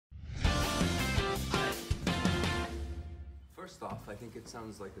First off, I think it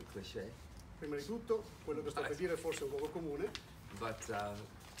sounds like a cliché. Prima di tutto, quello che sto per dire forse è un luogo comune. But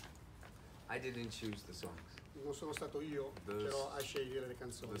I didn't choose the songs. Non sono stato io però a scegliere le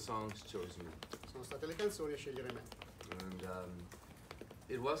canzoni. The songs chose me. Sono state le canzoni a scegliere me. And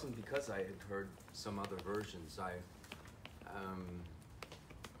it wasn't because I had heard some other versions. I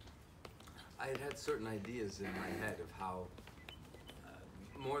had certain ideas in my head of how,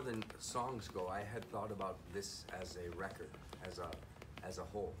 more than songs go, I had thought about this as a record, as a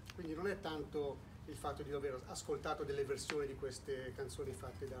whole. Quindi non è tanto il fatto di aver ascoltato delle versioni di queste canzoni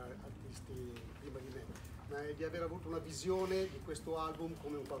fatte da artisti prima di me, ma è di aver avuto una visione di questo album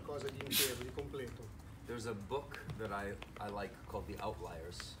come un qualcosa di intero, di completo. There's a book that I like called The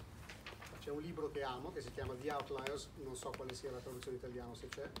Outliers. C'è un libro che amo che si chiama The Outliers, non so quale sia la traduzione italiana, se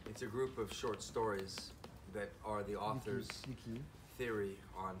c'è. It's a group of short stories that are the author's theory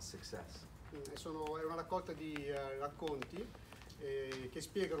on success. È una raccolta di racconti che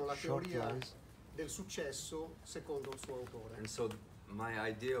spiegano la teoria del successo secondo il suo autore. And so my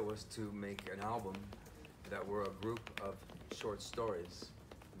idea was to make an album that were a group of short stories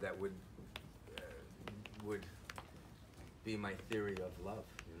that would be my theory of love,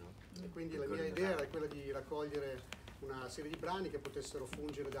 you know. E quindi la mia idea era quella di raccogliere una serie di brani che potessero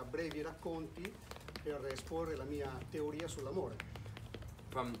fungere da brevi racconti per esporre la mia teoria sull'amore.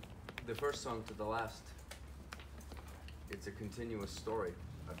 From the first song to the last, it's a continuous story,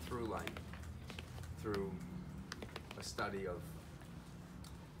 a through line, through a study of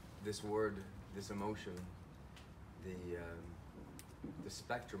this word, this emotion, the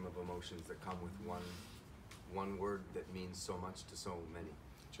spectrum of emotions that come with one word that means so much to so many.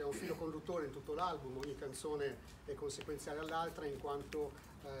 C'è un filo conduttore in tutto l'album, ogni canzone è conseguenziale all'altra in quanto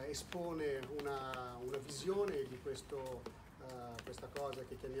espone una visione di questa cosa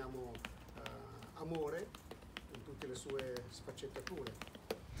che chiamiamo amore in tutte le sue sfaccettature.